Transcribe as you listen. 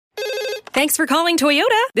Thanks for calling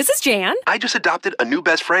Toyota. This is Jan. I just adopted a new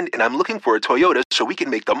best friend, and I'm looking for a Toyota so we can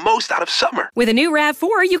make the most out of summer. With a new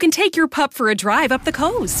RAV4, you can take your pup for a drive up the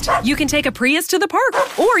coast. You can take a Prius to the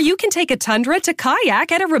park, or you can take a Tundra to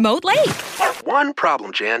kayak at a remote lake. One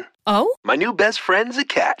problem, Jan. Oh? My new best friend's a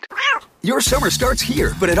cat. Your summer starts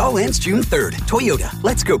here, but it all ends June 3rd. Toyota,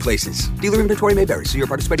 let's go places. Dealer inventory may vary. See your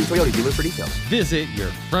participating Toyota dealer for details. Visit your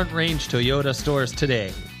Front Range Toyota stores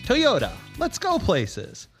today. Toyota, let's go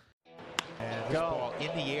places. And ball in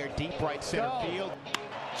the air, deep right center field.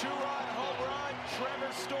 Two-run home run,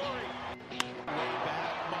 Trevor Story. Way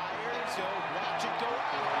back, Myers, watch it go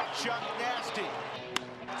out. Chuck Nasty.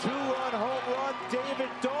 Two-run home run, David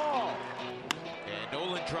Dahl. And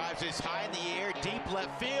Nolan drives this high in the air, deep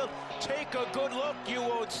left field. Take a good look, you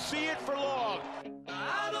won't see it for long.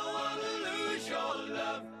 I don't want to lose your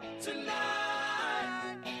love tonight.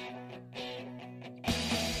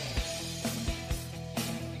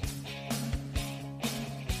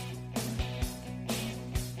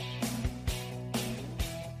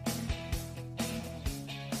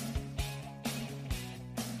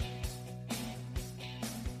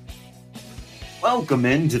 Welcome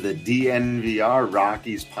into the DNVR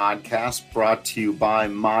Rockies podcast, brought to you by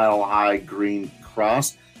Mile High Green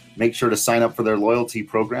Cross. Make sure to sign up for their loyalty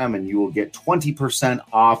program and you will get 20%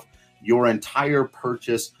 off your entire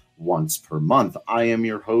purchase once per month. I am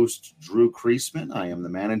your host, Drew Kreisman. I am the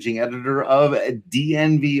managing editor of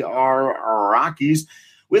DNVR Rockies.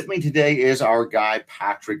 With me today is our guy,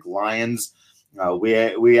 Patrick Lyons.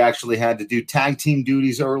 We actually had to do tag team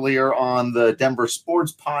duties earlier on the Denver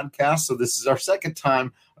Sports podcast, so this is our second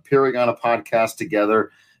time appearing on a podcast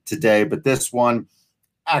together today. But this one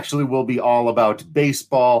actually will be all about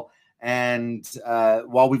baseball. And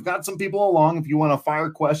while we've got some people along, if you want to fire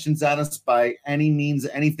questions at us by any means,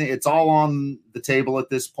 anything, it's all on the table at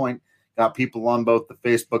this point. Got people on both the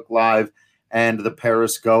Facebook Live and the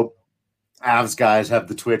Periscope. Avs guys have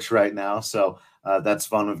the Twitch right now, so that's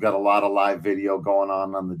fun. We've got a lot of live video going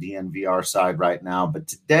on the DNVR side right now. But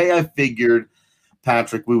today I figured,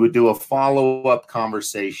 Patrick, we would do a follow-up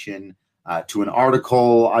conversation to an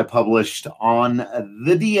article I published on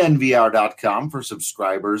thednvr.com for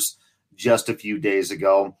subscribers just a few days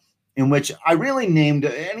ago, in which I really named,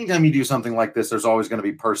 anytime you do something like this, there's always going to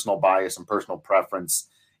be personal bias and personal preference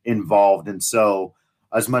involved. And so,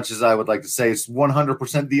 as much as I would like to say it's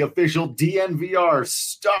 100% the official DNVR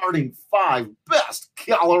starting 5 best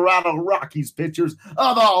Colorado Rockies pitchers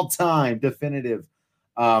of all time, definitive.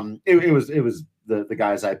 It was the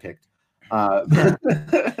guys I picked.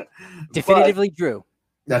 Definitively Drew.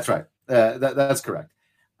 That's right. That's correct.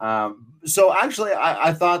 So actually,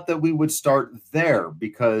 I thought that we would start there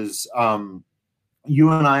because you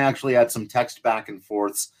and I actually had some text back and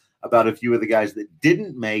forths about a few of the guys that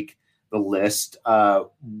didn't make the list,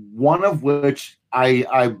 one of which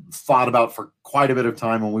I thought about for quite a bit of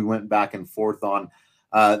time when we went back and forth on.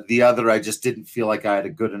 The other, I just didn't feel like I had a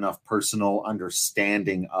good enough personal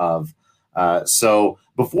understanding of. So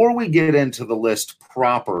before we get into the list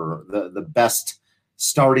proper, the best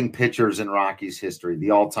starting pitchers in Rockies history,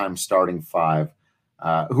 the all-time starting 5,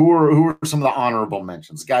 who are some of the honorable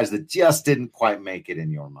mentions, guys that just didn't quite make it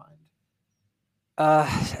in your mind?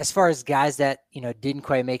 As far as guys that, didn't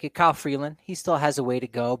quite make it, Kyle Freeland, he still has a way to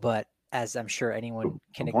go, but as I'm sure anyone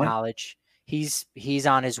can acknowledge, he's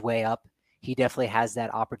on his way up. He definitely has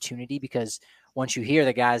that opportunity because once you hear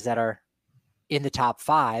the guys that are in the top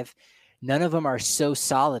 5, none of them are so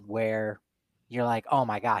solid where you're like, oh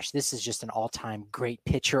my gosh, this is just an all-time great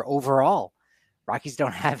pitcher overall. Rockies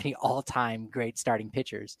don't have any all-time great starting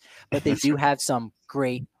pitchers, but they do have some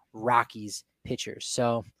great Rockies pitchers.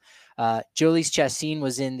 So Jhoulys Chacín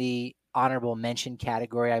was in the honorable mention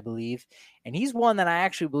category, I believe, and he's one that I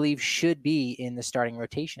actually believe should be in the starting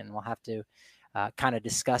rotation. We'll have to kind of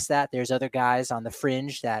discuss that. There's other guys on the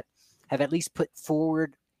fringe that have at least put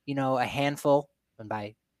forward, a handful, and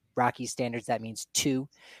by Rockies standards, that means 2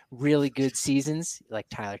 really good seasons, like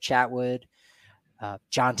Tyler Chatwood,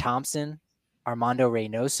 John Thompson, Armando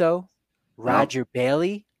Reynoso, Roger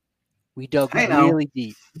Bailey. We dug really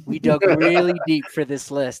deep. We dug really deep for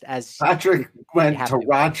this list. As Patrick went to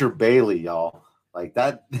Roger Bailey, y'all. Like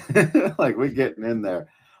that, like we're getting in there.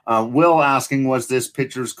 Will asking, was this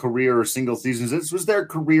pitcher's career or single seasons? This was their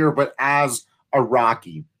career, but as a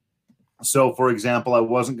Rocky. So, for example, I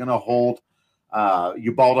wasn't going to hold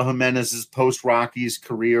Ubaldo Jimenez's post-Rockies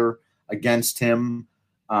career against him,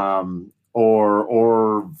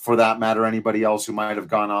 or for that matter, anybody else who might have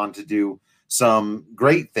gone on to do some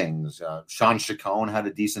great things. Sean Chacon had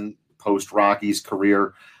a decent post-Rockies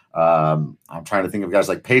career. I'm trying to think of guys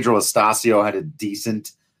like Pedro Estacio had a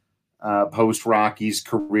decent post Rocky's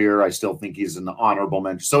career. I still think he's an honorable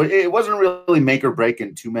mention. So it wasn't really make or break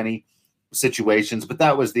in too many situations, but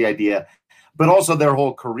that was the idea. But also their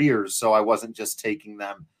whole careers, so I wasn't just taking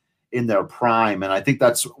them in their prime. And I think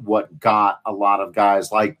that's what got a lot of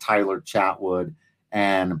guys like Tyler Chatwood.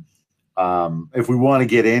 And if we want to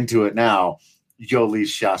get into it now, Jhoulys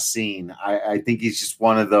Chacin. I think he's just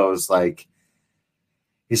one of those, like,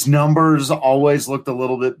 his numbers always looked a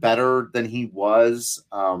little bit better than he was.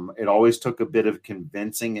 It always took a bit of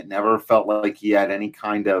convincing. It never felt like he had any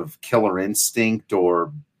kind of killer instinct,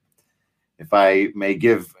 or, if I may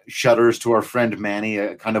give shudders to our friend Manny,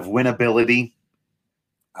 a kind of winnability.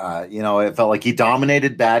 It felt like he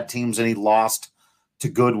dominated bad teams and he lost to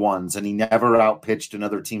good ones, and he never outpitched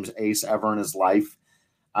another team's ace ever in his life.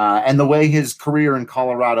 And the way his career in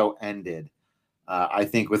Colorado ended, I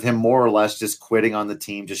think with him more or less just quitting on the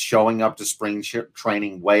team, just showing up to spring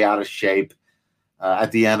training way out of shape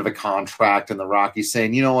at the end of a contract, and the Rockies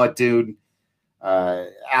saying, you know what, dude,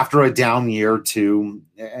 after a down year too,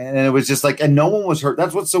 and it was just like, and no one was hurt.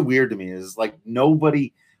 That's what's so weird to me, is like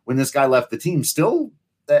nobody, when this guy left the team, still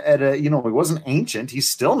he wasn't ancient. He's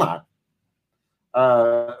still not.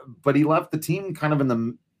 But he left the team kind of in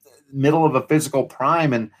the middle of a physical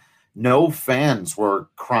prime, and no fans were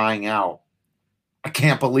crying out, I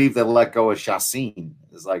can't believe they let go of Chacin.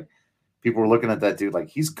 It's like people were looking at that dude like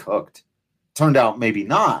he's cooked. Turned out maybe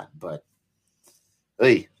not, but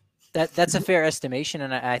hey. That's a fair estimation,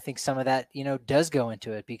 and I think some of that, does go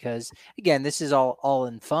into it, because again, this is all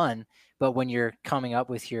in fun, but when you're coming up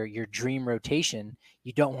with your dream rotation,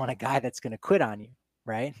 you don't want a guy that's going to quit on you,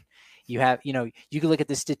 right? You have, you can look at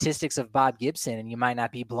the statistics of Bob Gibson, and you might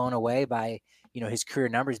not be blown away by, his career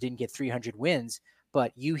numbers didn't get 300 wins,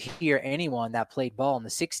 but you hear anyone that played ball in the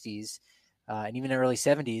 60s and even the early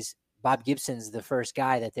 70s, Bob Gibson's the first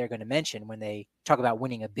guy that they're going to mention when they talk about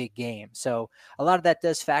winning a big game. So a lot of that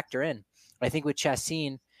does factor in. I think with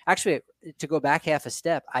Chacin, actually, to go back half a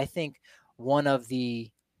step, I think one of the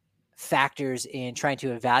factors in trying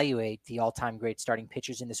to evaluate the all-time great starting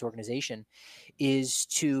pitchers in this organization is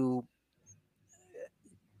to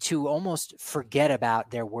almost forget about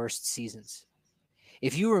their worst seasons.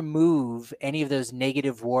 If you remove any of those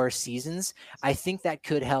negative WAR seasons, I think that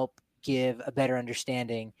could help give a better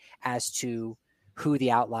understanding as to who the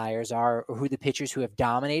outliers are, or who the pitchers who have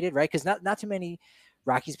dominated, right? Because not too many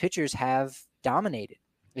Rockies pitchers have dominated.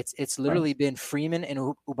 It's literally been Freeman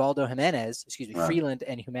and Ubaldo Jimenez, Freeland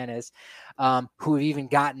and Jimenez, who have even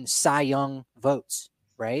gotten Cy Young votes,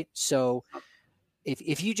 right? So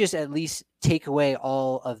if you just at least take away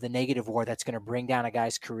all of the negative WAR that's going to bring down a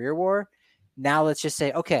guy's career WAR, now let's just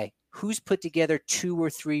say, okay, who's put together 2 or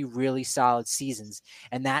 3 really solid seasons?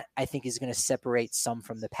 And that, I think, is going to separate some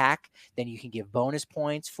from the pack. Then you can give bonus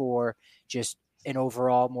points for just an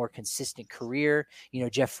overall more consistent career.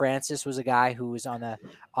 Jeff Francis was a guy who was on the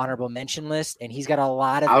honorable mention list, and he's got a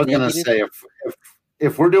lot of I was going to say,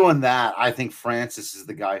 if we're doing that, I think Francis is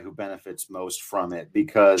the guy who benefits most from it,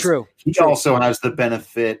 because he also has the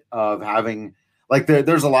benefit of having, like,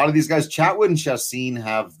 there's a lot of these guys. Chatwood and Chacin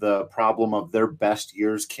have the problem of their best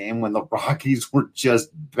years came when the Rockies were just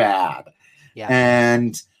bad. Yeah.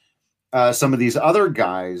 And some of these other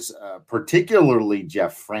guys, particularly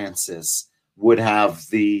Jeff Francis, would have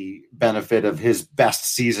the benefit of his best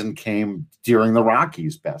season came during the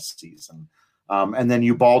Rockies' best season. And then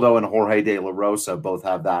Ubaldo and Jorge De La Rosa both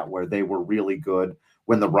have that, where they were really good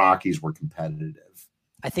when the Rockies were competitive.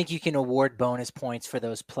 I think you can award bonus points for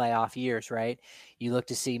those playoff years, right? You look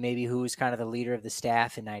to see maybe who was kind of the leader of the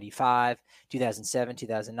staff in 95, 2007,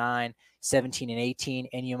 2009, 17 and 18.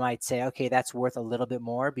 And you might say, okay, that's worth a little bit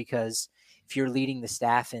more, because if you're leading the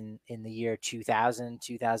staff in the year 2000,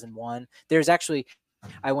 2001, there's actually,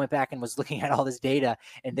 I went back and was looking at all this data,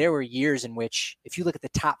 and there were years in which, if you look at the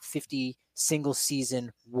top 50 single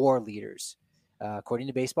season WAR leaders, according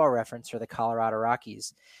to Baseball Reference for the Colorado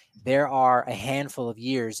Rockies, there are a handful of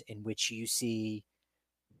years in which you see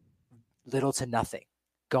little to nothing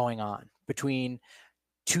going on. Between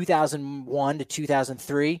 2001 to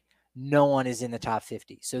 2003, no one is in the top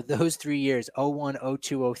 50. So those 3 years, 01,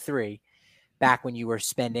 02, 03, back when you were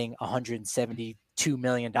spending $172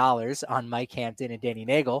 million on Mike Hampton and Danny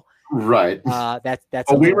Nagel. Right.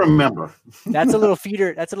 That's we remember. That's a little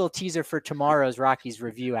feeder. That's a little teaser for tomorrow's Rockies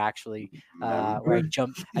review, actually, where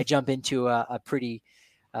I jump into a pretty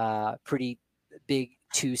big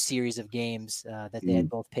 2 series of games that they had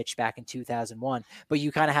both pitched back in 2001. But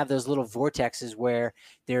you kind of have those little vortexes where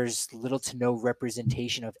there's little to no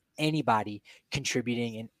representation of anybody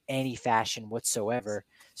contributing in any fashion whatsoever.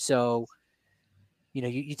 So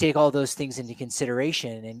you take all those things into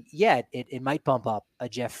consideration, and it might bump up a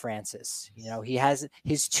Jeff Francis. He has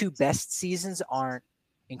his 2 best seasons aren't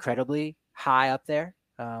incredibly high up there,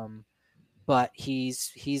 but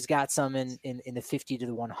he's got some in the 50 to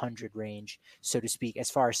the 100 range, so to speak, as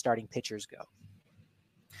far as starting pitchers go.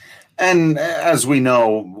 And as we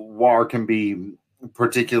know, WAR can be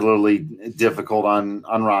particularly difficult on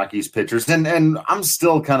Rockies pitchers, and I'm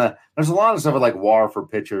still there's a lot of stuff like WAR for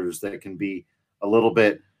pitchers that can be a little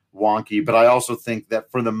bit wonky, but I also think that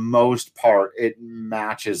for the most part, it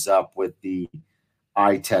matches up with the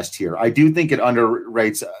eye test here. I do think it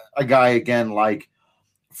underrates a guy again like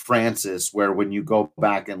Francis, where when you go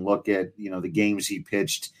back and look at, the games he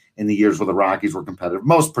pitched in the years where the Rockies were competitive,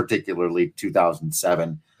 most particularly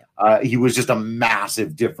 2007, he was just a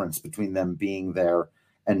massive difference between them being there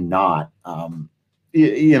and not,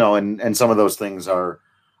 and some of those things are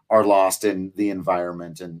lost in the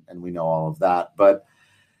environment, and we know all of that. But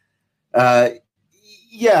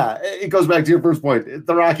it goes back to your first point.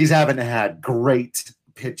 The Rockies haven't had great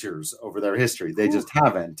pitchers over their history. They just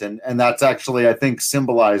haven't. And that's actually, I think,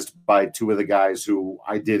 symbolized by 2 of the guys who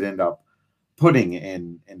I did end up putting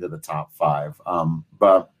into the top 5.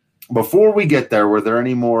 But before we get there, were there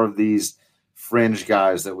any more of these fringe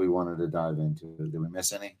guys that we wanted to dive into? Did we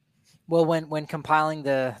miss any? Well, when compiling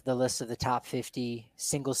the list of the top 50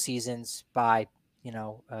 single seasons by,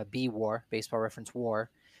 BWAR, Baseball Reference WAR,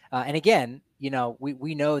 and again,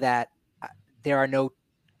 we know that there are no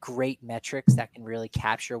great metrics that can really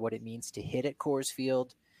capture what it means to hit at Coors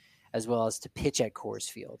Field as well as to pitch at Coors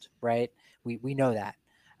Field, right? We know that.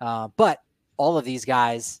 But all of these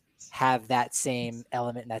guys have that same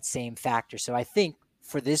element and that same factor. So I think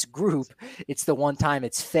for this group, it's the one time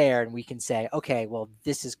it's fair and we can say, okay, well,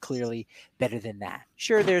 this is clearly better than that.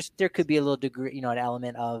 Sure, there could be a little degree, an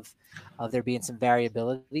element of there being some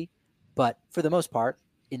variability, but for the most part,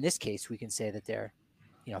 in this case, we can say that they're,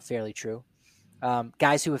 fairly true.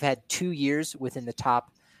 Guys who have had 2 years within the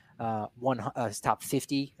top top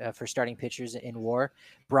 50 for starting pitchers in WAR.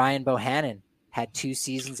 Brian Bohannon had 2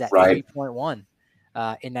 seasons at 3.1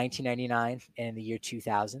 in 1999 and the year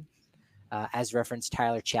 2000. As referenced,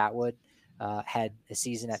 Tyler Chatwood had a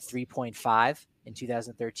season at 3.5 in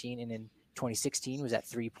 2013, and in 2016 was at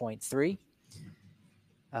 3.3.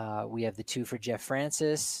 We have the 2 for Jeff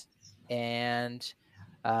Francis, and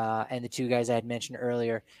the 2 guys I had mentioned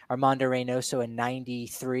earlier, Armando Reynoso in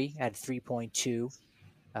 93 had 3.2,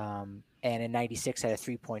 and in 96 had a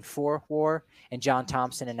 3.4 WAR, and John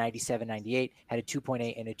Thompson in 97-98 had a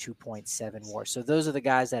 2.8 and a 2.7 WAR. So those are the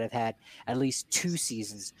guys that have had at least 2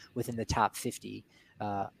 seasons within the top 50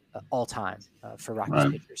 all time for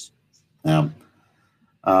Rockies pitchers. Yeah.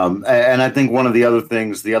 And I think one of the other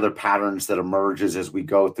things, the other patterns that emerges as we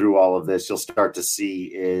go through all of this, you'll start to see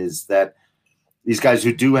is that these guys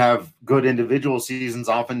who do have good individual seasons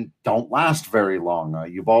often don't last very long.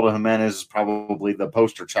 Ubaldo Jimenez is probably the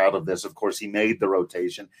poster child of this. Of course, he made the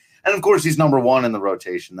rotation. And, of course, he's number 1 in the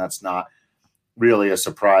rotation. That's not really a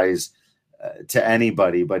surprise to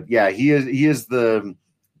anybody. But, yeah, he is the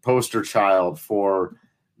poster child for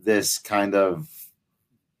this kind of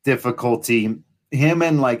difficulty. Him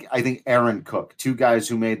and, I think Aaron Cook, 2 guys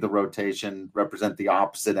who made the rotation, represent the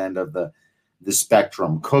opposite end of the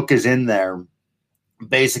spectrum. Cook is in there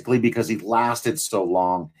basically because he lasted so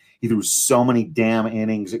long. He threw so many damn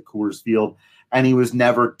innings at Coors Field, and he was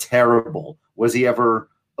never terrible. Was he ever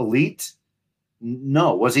elite?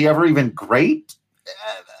 No. Was he ever even great?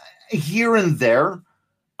 Here and there,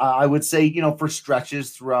 I would say, for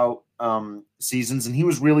stretches throughout seasons, and he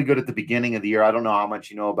was really good at the beginning of the year. I don't know how much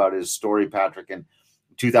you know about his story, Patrick, in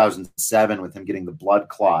 2007 with him getting the blood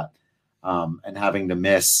clot and having to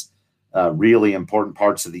miss really important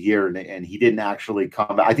parts of the year, and he didn't actually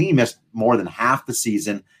come back. I think he missed more than half the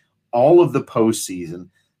season, all of the postseason.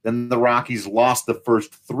 Then the Rockies lost the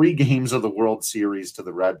first 3 games of the World Series to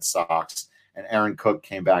the Red Sox, and Aaron Cook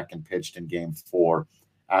came back and pitched in Game 4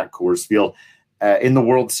 at Coors Field in the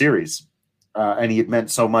World Series. And he had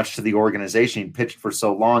meant so much to the organization. He pitched for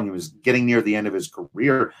so long. He was getting near the end of his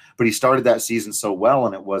career, but he started that season so well,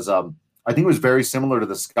 and it was, I think it was very similar to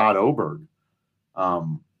the Scott Oberg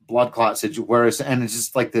blood clot situation, and it's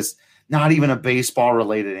just like this, not even a baseball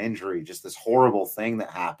related injury, just this horrible thing that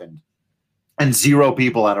happened, and 0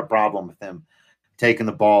 people had a problem with him taking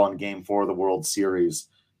the ball in Game 4 of the World Series,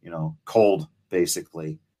 cold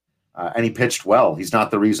basically, and he pitched well. He's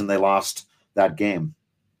not the reason they lost that game.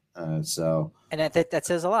 And that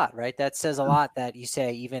says a lot, right? That says a lot that you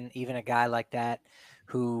say even a guy like that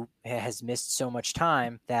who has missed so much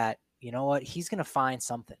time that, you know what, he's going to find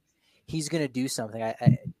something. He's going to do something.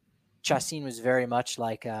 Chacín was very much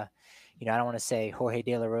like, I don't want to say Jorge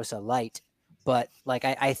De La Rosa light, but like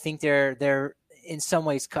I think they're in some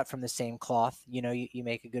ways cut from the same cloth. You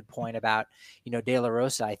make a good point about, De La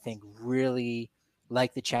Rosa, I think, really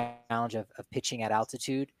liked the challenge of pitching at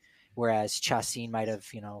altitude, whereas Chacín might have,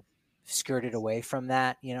 skirted away from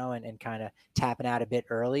that, and kind of tapping out a bit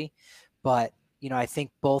early. But, I think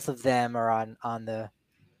both of them are on the,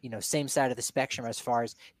 same side of the spectrum as far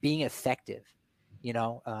as being effective,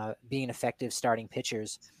 being effective starting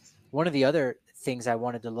pitchers. One of the other things I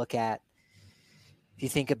wanted to look at, if you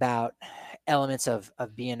think about elements of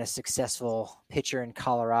being a successful pitcher in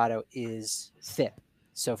Colorado, is FIP.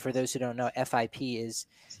 So for those who don't know, FIP is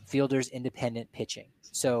Fielders Independent Pitching.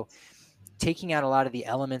 So taking out a lot of the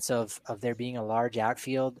elements of there being a large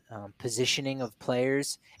outfield, positioning of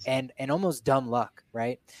players, and almost dumb luck,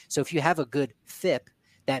 right? So if you have a good FIP,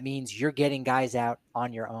 that means you're getting guys out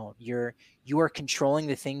on your own. You are controlling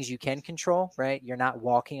the things you can control, right? You're not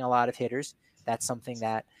walking a lot of hitters. That's something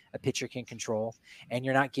that a pitcher can control. And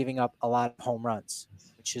you're not giving up a lot of home runs,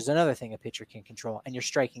 which is another thing a pitcher can control. And you're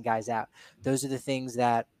striking guys out. Those are the things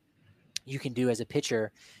that you can do as a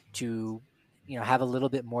pitcher to, have a little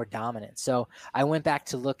bit more dominance. So I went back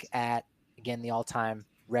to look at, again, the all-time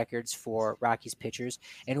records for Rockies pitchers.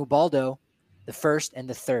 And Ubaldo, the first and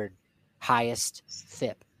the third highest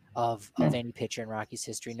FIP of any pitcher in Rockies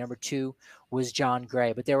history. Number 2 was John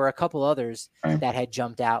Gray, but there were a couple others that had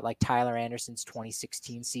jumped out, like Tyler Anderson's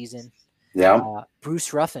 2016 season. Yeah.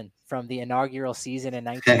 Bruce Ruffin from the inaugural season in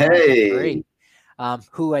 1993,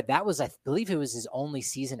 that was, I believe it was his only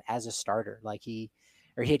season as a starter. Like he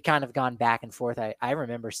had kind of gone back and forth. I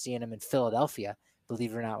remember seeing him in Philadelphia,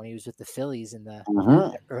 believe it or not, when he was with the Phillies in the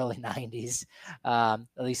early 90s,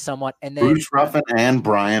 at least somewhat. And then Bruce Ruffin and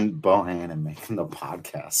Brian Bohannon making the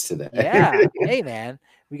podcast today. Yeah. Hey, man,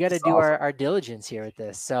 we got to do awesome. our diligence here with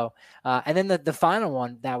this. So, and then the final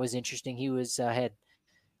one that was interesting, he was had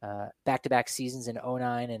back-to-back seasons in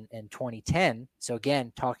 2009 and 2010. So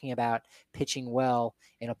again, talking about pitching well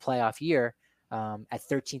in a playoff year, at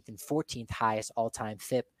 13th and 14th highest all-time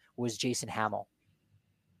FIP was Jason Hammel.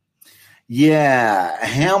 Yeah,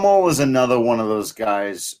 Hammel was another one of those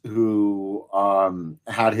guys who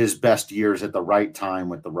had his best years at the right time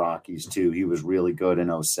with the Rockies too. He was really good in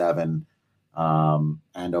 2007 and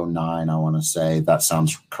 2009, I want to say. That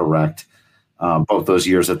sounds correct. Both those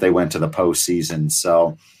years that they went to the postseason.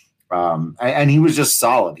 So, and he was just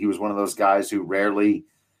solid. He was one of those guys who rarely,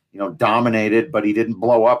 dominated, but he didn't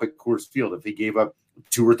blow up at Coors Field. If he gave up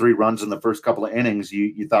 2 or 3 runs in the first couple of innings,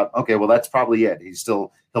 you thought, okay, well, that's probably it.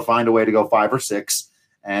 He'll find a way to go 5 or 6,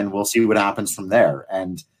 and we'll see what happens from there.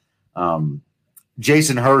 And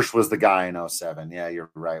Jason Hirsch was the guy in 2007. Yeah,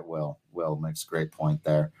 you're right, Will. Will makes a great point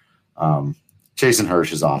there. Jason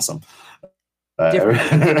Hirsch is awesome.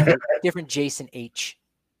 Different Jason H.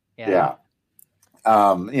 Yeah.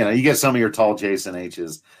 You get some of your tall Jason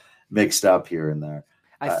H's mixed up here and there.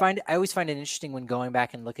 I always find it interesting when going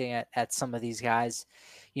back and looking at some of these guys,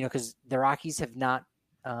 because the Rockies have not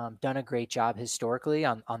done a great job historically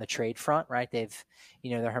on the trade front, right? They've, the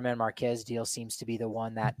Germán Marquez deal seems to be the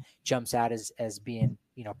one that jumps out as being,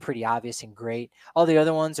 pretty obvious and great. All the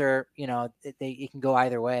other ones are, it can go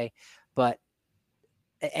either way, but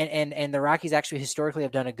and the Rockies actually historically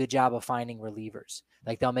have done a good job of finding relievers.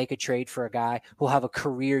 Like they'll make a trade for a guy who'll have a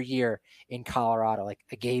career year in Colorado, like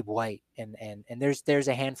a Gabe White, and there's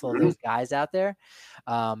a handful of those guys out there.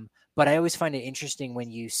 But I always find it interesting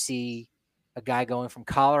when you see a guy going from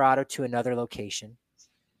Colorado to another location,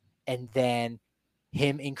 and then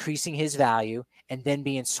him increasing his value and then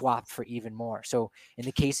being swapped for even more. So in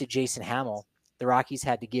the case of Jason Hammel, the Rockies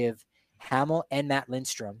had to give Hammel and Matt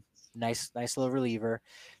Lindstrom, nice little reliever,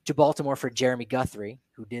 to Baltimore for Jeremy Guthrie,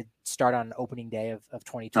 who did start on opening day of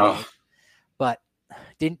 2020, but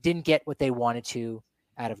didn't get what they wanted to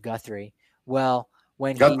out of Guthrie. Well,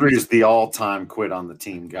 when Guthrie is the all-time quit on the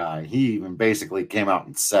team guy. He even basically came out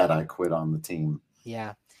and said, "I quit on the team."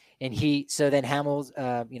 Yeah. And so then Hammel,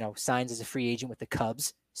 signs as a free agent with the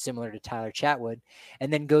Cubs, similar to Tyler Chatwood,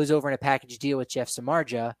 and then goes over in a package deal with Jeff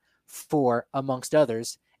Samardzija for, amongst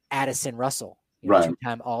others, Addison Russell, right,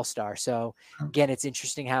 2-time All-Star. So again, it's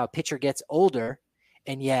interesting how a pitcher gets older,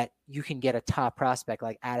 and yet you can get a top prospect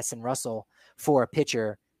like Addison Russell for a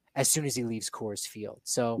pitcher as soon as he leaves Coors Field.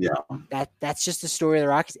 So that's just the story of the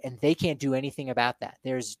Rockies, and they can't do anything about that.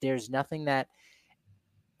 There's nothing that,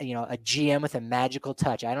 a GM with a magical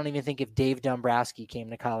touch. I don't even think if Dave Dombrowski came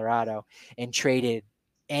to Colorado and traded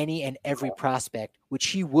any and every prospect, which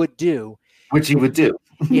he would do. If he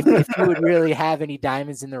would really have any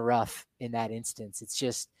diamonds in the rough in that instance. It's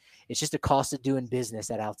just a cost of doing business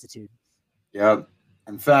at altitude. Yeah.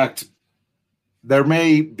 In fact, There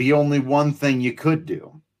may be only one thing you could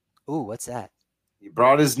do. Ooh, what's that? You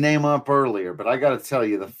brought his name up earlier, but I got to tell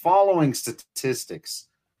you, the following statistics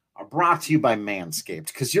are brought to you by Manscaped,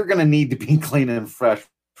 because you're going to need to be clean and fresh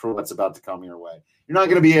for what's about to come your way. You're not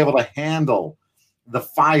going to be able to handle the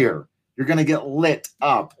fire. You're going to get lit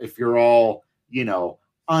up if you're all,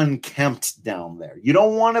 unkempt down there. You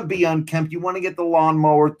don't want to be unkempt. You want to get the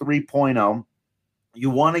Lawnmower 3.0. You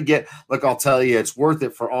want to get, look, I'll tell you, it's worth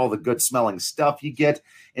it for all the good smelling stuff you get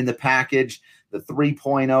in the package. The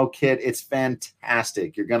 3.0 kit, it's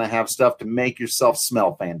fantastic. You're going to have stuff to make yourself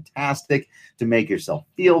smell fantastic, to make yourself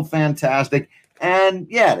feel fantastic, and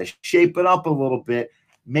to shape it up a little bit.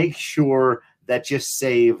 Make sure that you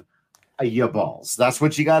save your balls. That's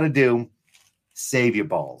what you got to do. Save your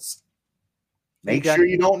balls. Make sure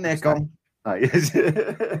you don't nick them.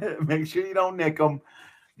 Make sure you don't nick them.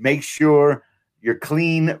 Make sure you're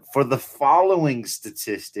clean for the following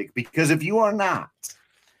statistic, because if you are not,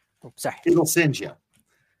 it'll singe you.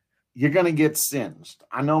 You're going to get singed.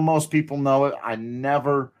 I know most people know it. I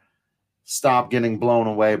never stop getting blown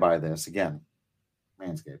away by this. Again,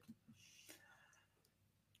 Manscaped.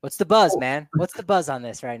 What's the buzz, man? What's the buzz on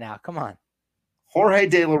this right now? Come on. Jorge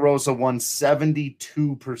De La Rosa won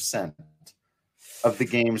 72% of the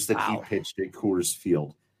games that he pitched at Coors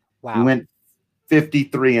Field. Wow. He went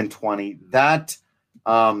 53-20. That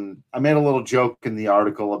I made a little joke in the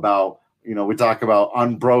article about, we talk about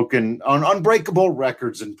unbreakable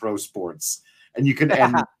records in pro sports, and you can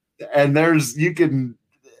you can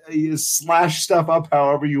slash stuff up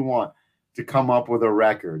however you want to come up with a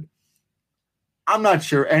record. I'm not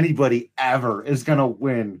sure anybody ever is going to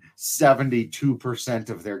win 72%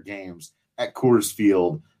 of their games at Coors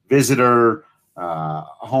Field, visitor,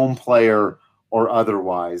 home player, or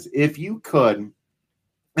otherwise. If you could,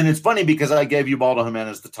 and it's funny because I gave Ubaldo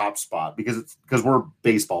Jimenez the top spot because we're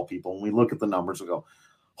baseball people and we look at the numbers and go,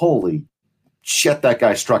 holy shit, that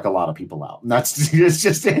guy struck a lot of people out. And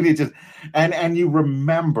and you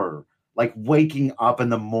remember like waking up in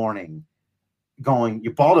the morning going,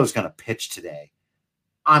 Ubaldo's going to pitch today.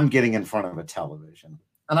 I'm getting in front of a television.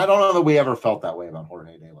 And I don't know that we ever felt that way about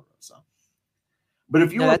Jorge De La Rosa. But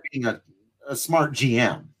if you were being a smart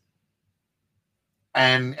GM,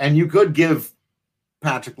 and you could give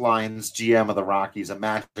Patrick Lyons, GM of the Rockies, a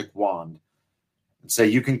magic wand and say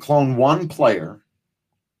you can clone one player,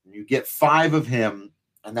 and you get 5 of him,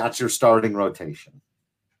 and that's your starting rotation.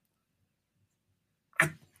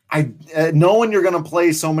 Knowing you're going to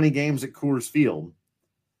play so many games at Coors Field,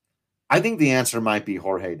 I think the answer might be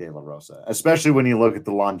Jorge De La Rosa, especially when you look at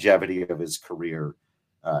the longevity of his career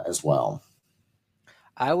as well.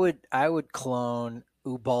 I would clone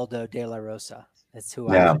Ubaldo De La Rosa. That's who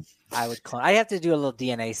I would clone. I have to do a little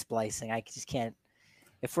DNA splicing. I just can't.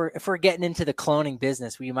 If we're getting into the cloning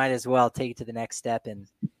business, we might as well take it to the next step and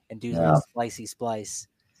do the splicey splice.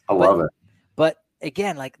 I love it. But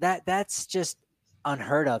again, like that's just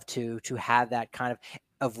unheard of to have that kind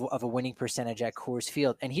of a winning percentage at Coors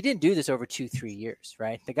Field. And he didn't do this over 2-3 years,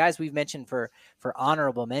 right? The guys we've mentioned for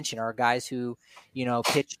honorable mention are guys who,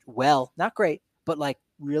 pitched well, not great, but like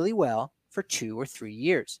really well for 2 or 3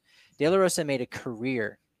 years. De La Rosa made a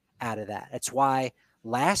career out of that. That's why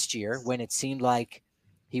last year, when it seemed like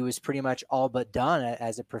he was pretty much all but done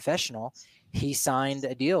as a professional, he signed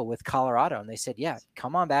a deal with Colorado. And they said, yeah,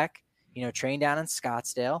 come on back, train down in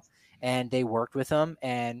Scottsdale. And they worked with him,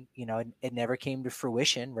 and, it never came to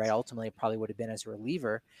fruition, right? Ultimately, it probably would have been as a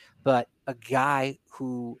reliever. But a guy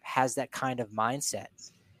who has that kind of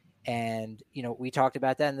mindset. And, we talked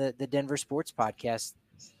about that in the Denver Sports Podcast,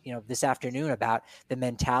 this afternoon about the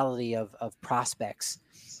mentality of prospects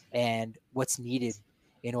and what's needed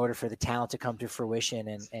in order for the talent to come to fruition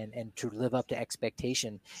and to live up to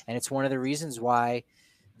expectation. And it's one of the reasons why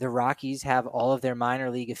the Rockies have all of their minor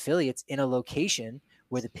league affiliates in a location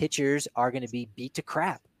where the pitchers are going to be beat to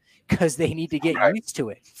crap because they need to get used to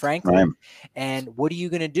it, frankly. Right. And what are you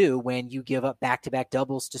going to do when you give up back-to-back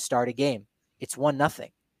doubles to start a game? It's 1-0.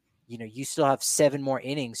 You still have 7 more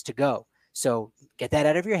innings to go. So get that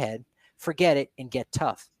out of your head, forget it, and get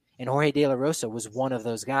tough. And Jorge De La Rosa was one of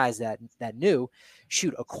those guys that knew,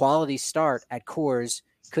 a quality start at Coors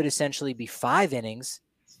could essentially be 5 innings,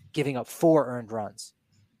 giving up 4 earned runs.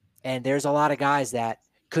 And there's a lot of guys that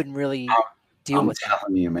couldn't really deal with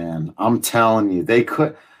that. I'm telling you, they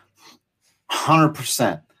could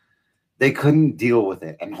 100%. They couldn't deal with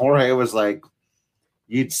it. And Jorge was like,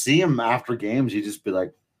 you'd see him after games, you'd just be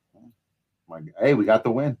like, hey, we got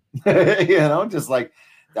the win. Just like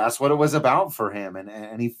that's what it was about for him.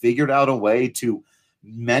 And he figured out a way to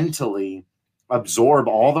mentally absorb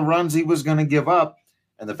all the runs he was going to give up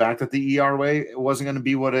and the fact that the ERA wasn't going to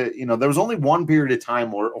be what it, there was only one period of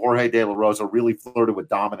time where Jorge De La Rosa really flirted with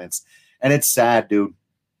dominance. And it's sad, dude,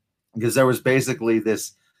 because there was basically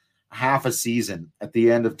this half a season at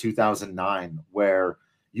the end of 2009 where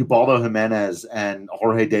Ubaldo Jimenez and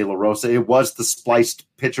Jorge De La Rosa, it was the spliced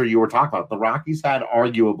pitcher you were talking about. The Rockies had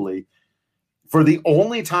arguably, for the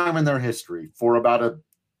only time in their history, for about a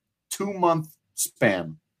 2-month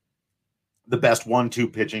span, the best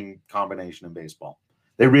 1-2 pitching combination in baseball.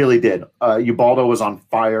 They really did. Ubaldo was on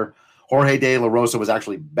fire. Jorge De La Rosa was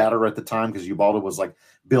actually better at the time because Ubaldo was like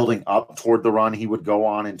building up toward the run he would go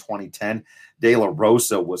on in 2010. De La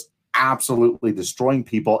Rosa was absolutely destroying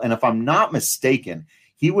people. And if I'm not mistaken,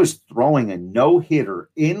 he was throwing a no-hitter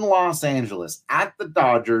in Los Angeles at the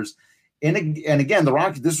Dodgers. And again, the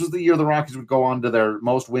Rockies, this was the year the Rockies would go on to their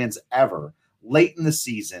most wins ever, late in the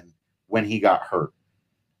season when he got hurt.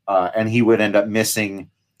 And he would end up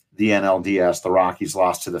missing the NLDS. The Rockies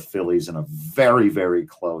lost to the Phillies in a very, very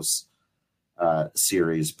close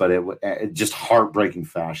series, but it just heartbreaking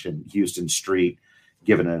fashion. Houston Street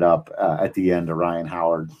giving it up at the end to Ryan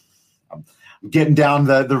Howard. I'm getting down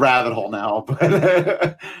the rabbit hole now,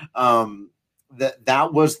 but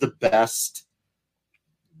that was the best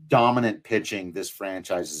dominant pitching this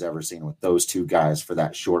franchise has ever seen with those two guys for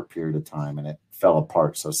that short period of time, and it fell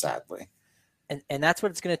apart so sadly. And that's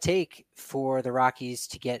what it's going to take for the Rockies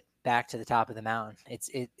to get back to the top of the mountain.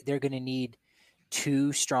 They're going to need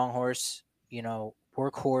two strong horse,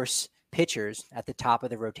 workhorse pitchers at the top of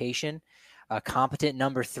the rotation, a competent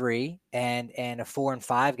number 3 and a 4 and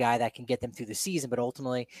 5 guy that can get them through the season. But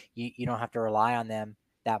ultimately you don't have to rely on them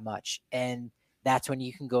that much. And that's when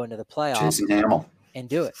you can go into the playoffs and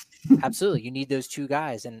do it. Absolutely. You need those two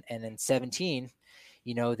guys. And in 17,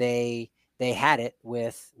 they had it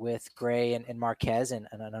with Gray and Marquez, and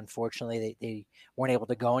unfortunately they weren't able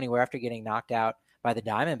to go anywhere after getting knocked out by the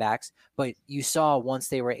Diamondbacks. But you saw once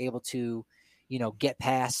they were able to, get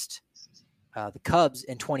past the Cubs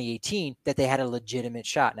in 2018 that they had a legitimate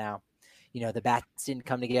shot. Now, the bats didn't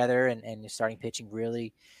come together, and starting pitching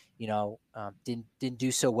really, didn't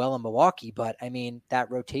do so well in Milwaukee. But I mean, that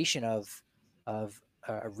rotation of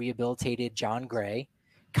a rehabilitated John Gray,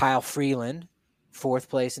 Kyle Freeland, 4th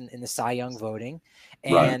place in the Cy Young voting,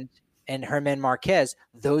 and Germán Marquez,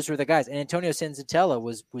 those were the guys. And Antonio Senzatella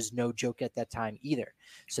was no joke at that time either.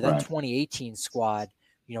 So that 2018 squad,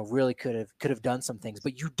 really could have done some things,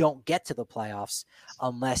 but you don't get to the playoffs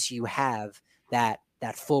unless you have that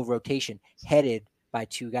full rotation headed by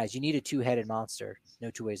two guys. You need a 2-headed monster. No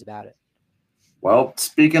two ways about it. Well,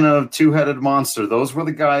 speaking of 2-headed monster, those were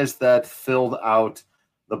the guys that filled out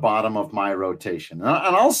the bottom of my rotation. And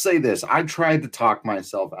I'll say this, I tried to talk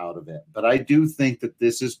myself out of it, but I do think that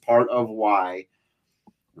this is part of why,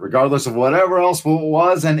 regardless of whatever else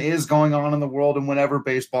was and is going on in the world and whenever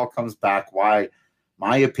baseball comes back, why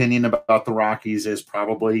my opinion about the Rockies is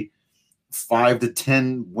probably 5 to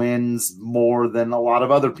 10 wins more than a lot of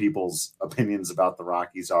other people's opinions about the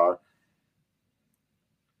Rockies are.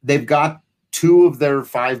 They've got 2 of their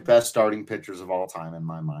 5 best starting pitchers of all time in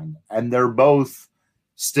my mind, and they're both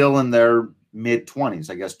still in their mid-20s.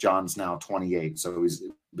 I guess John's now 28, so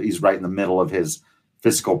he's right in the middle of his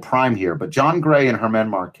physical prime here. But John Gray and Germán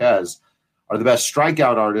Marquez are the best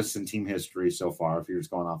strikeout artists in team history so far, if you're just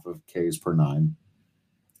going off of Ks per 9.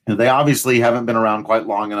 And they obviously haven't been around quite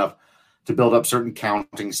long enough to build up certain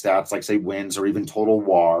counting stats, like, say, wins or even total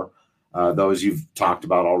WAR. Those you've talked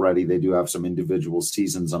about already. They do have some individual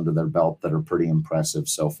seasons under their belt that are pretty impressive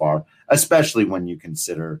so far, especially when you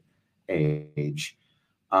consider age.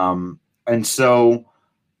 And so,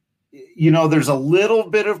 there's a little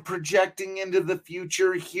bit of projecting into the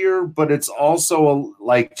future here, but it's also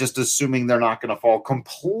like just assuming they're not going to fall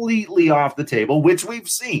completely off the table, which we've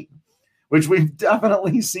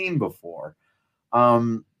definitely seen before.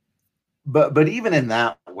 But even in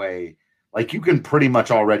that way, like, you can pretty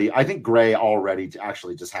much I think Gray already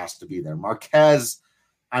actually just has to be there. Marquez,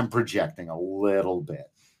 I'm projecting a little bit.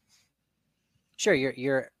 Sure.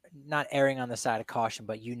 You're not erring on the side of caution,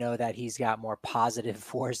 but that he's got more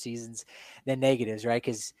positive WAR seasons than negatives, right?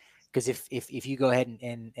 Because if you go ahead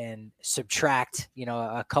and subtract,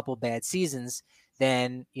 a couple bad seasons,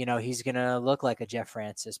 then, he's going to look like a Jeff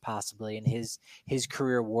Francis possibly, and his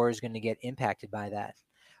career WAR is going to get impacted by that.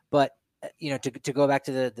 But, to go back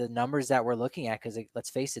to the numbers that we're looking at, because let's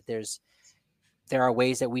face it, there are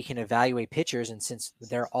ways that we can evaluate pitchers, and since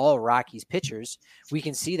they're all Rockies pitchers, we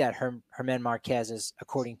can see that Germán Marquez is,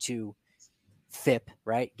 according to FIP,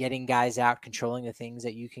 right, getting guys out, controlling the things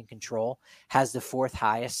that you can control, has the 4th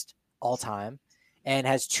highest all time, and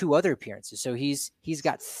has 2 other appearances. So he's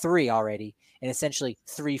got 3 already, and essentially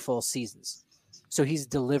 3 full seasons. So he's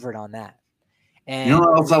delivered on that. And you know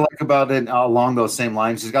what else I like about it along those same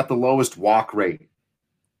lines? He's got the lowest walk rate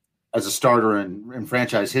as a starter in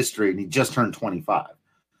franchise history, and he just turned 25.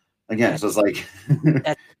 Again, so it's like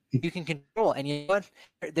that you can control. And you know what?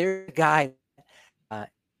 There's a guy,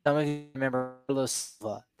 some of you remember Carlos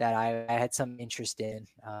Silva, that I had some interest in.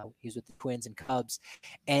 He was with the Twins and Cubs.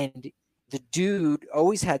 And the dude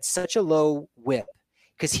always had such a low whip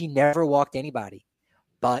because he never walked anybody,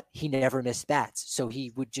 but he never missed bats. So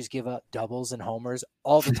he would just give up doubles and homers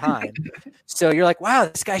all the time. So you're like, wow,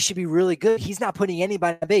 this guy should be really good. He's not putting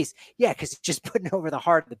anybody on base. Yeah, because he's just putting over the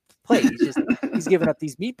heart of the plate. He's giving up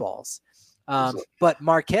these meatballs. But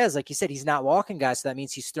Marquez, like you said, he's not walking guys, so that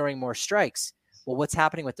means he's throwing more strikes. Well, what's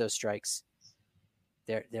happening with those strikes?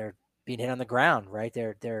 They're being hit on the ground, right?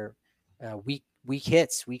 They're weak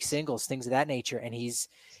hits, weak singles, things of that nature, and he's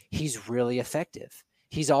really effective.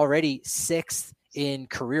 He's already 6th in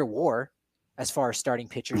career WAR as far as starting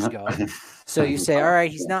pitchers go. So you say, all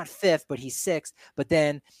right, he's not 5th, but he's 6th. But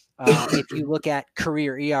then if you look at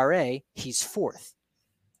career ERA, he's 4th.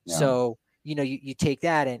 Yeah. So you take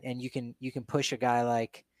that and you can push a guy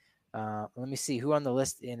like let me see who on the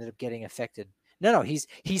list ended up getting affected. No, he's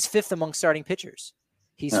 5th among starting pitchers.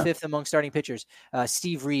 He's 5th among starting pitchers.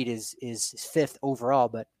 Steve Reed is 5th overall,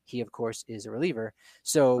 but he of course is a reliever.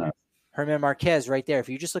 So Herman Marquez right there. If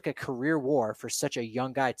you just look at career WAR for such a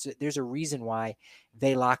young guy, there's a reason why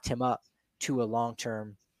they locked him up to a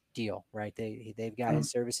long-term deal, right? They've got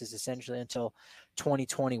his services essentially until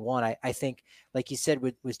 2021. I think, like you said,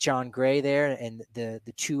 with John Gray there and the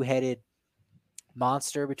two-headed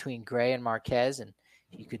monster between Gray and Marquez, and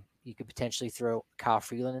you could potentially throw Kyle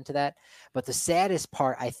Freeland into that. But the saddest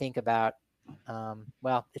part I think about,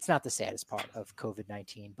 well, it's not the saddest part of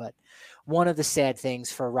COVID-19, but one of the sad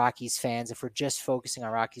things for Rockies fans, if we're just focusing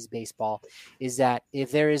on Rockies baseball, is that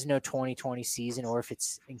if there is no 2020 season, or if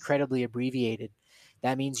it's incredibly abbreviated,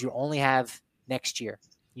 that means you only have next year.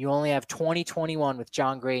 You only have 2021 with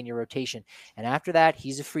John Gray in your rotation. And after that,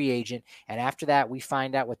 he's a free agent. And after that, we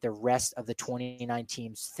find out what the rest of the 29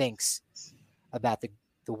 teams thinks about the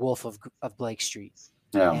Wolf of Blake Street.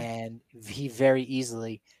 Yeah. And he very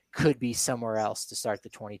easily could be somewhere else to start the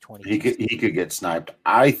 2020 season. He could get sniped.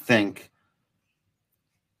 I think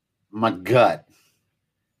my gut,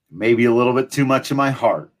 maybe a little bit too much of my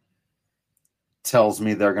heart, tells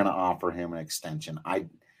me they're going to offer him an extension.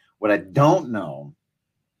 What I don't know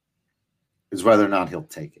is whether or not he'll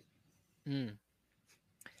take it.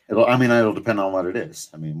 It'll depend on what it is.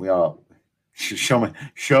 I mean, we all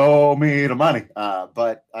show me the money.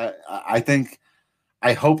 But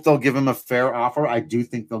I hope they'll give him a fair offer. I do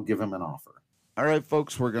think they'll give him an offer. All right,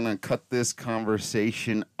 folks, we're going to cut this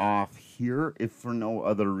conversation off here, if for no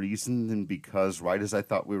other reason than because right as I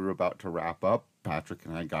thought we were about to wrap up, Patrick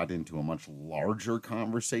and I got into a much larger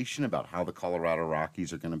conversation about how the Colorado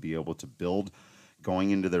Rockies are going to be able to build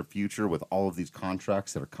going into their future with all of these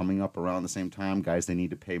contracts that are coming up around the same time, guys they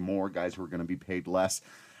need to pay more, guys who are going to be paid less.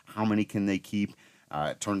 How many can they keep?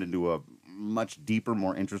 It turned into a much deeper,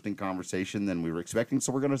 more interesting conversation than we were expecting.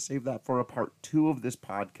 So we're going to save that for a part 2 of this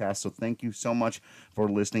podcast. So thank you so much for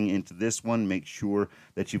listening into this one. Make sure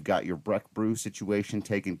that you've got your Breck Brew situation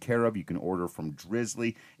taken care of. You can order from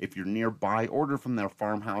Drizzly. If you're nearby, order from their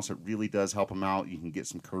farmhouse. It really does help them out. You can get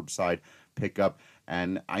some curbside pickup.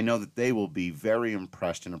 And I know that they will be very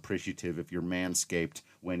impressed and appreciative if you're manscaped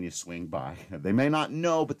when you swing by. They may not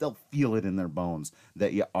know, but they'll feel it in their bones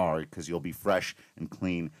that you are, because you'll be fresh and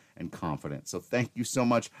clean and confident. So thank you so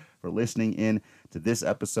much for listening in to this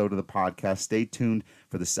episode of the podcast. Stay tuned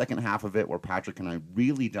for the second half of it, where Patrick and I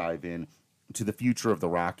really dive in to the future of the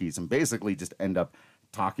Rockies and basically just end up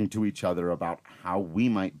talking to each other about how we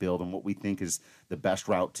might build and what we think is the best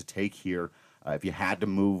route to take here. If you had to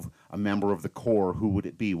move a member of the core, who would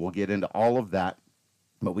it be? We'll get into all of that,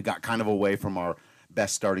 but we got kind of away from our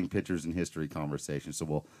best starting pitchers in history conversation,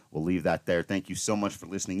 so we'll leave that there. Thank you so much for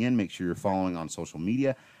listening in. Make sure you're following on social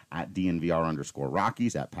media at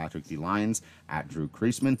DNVR_Rockies, at Patrick D. Lyons, at Drew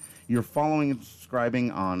Creasman. You're following and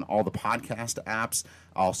subscribing on all the podcast apps,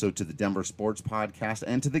 also to the Denver Sports Podcast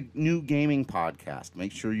and to the New Gaming Podcast.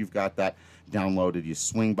 Make sure you've got that downloaded. You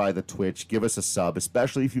swing by the Twitch, give us a sub,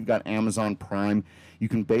 especially if you've got Amazon Prime. You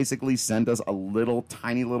can basically send us a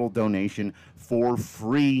tiny little donation for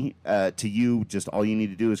free to you. Just all you need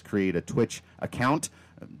to do is create a Twitch account,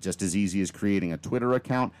 just as easy as creating a Twitter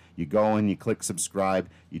account. You go and you click subscribe.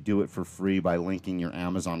 You do it for free by linking your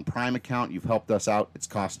Amazon Prime account. You've helped us out. It's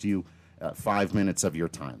cost you 5 minutes of your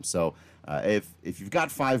time. So if you've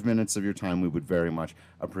got 5 minutes of your time, we would very much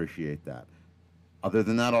appreciate that. Other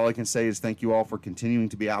than that, all I can say is thank you all for continuing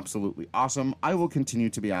to be absolutely awesome. I will continue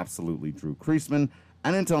to be absolutely Drew Creasman.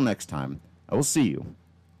 And until next time, I will see you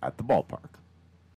at the ballpark.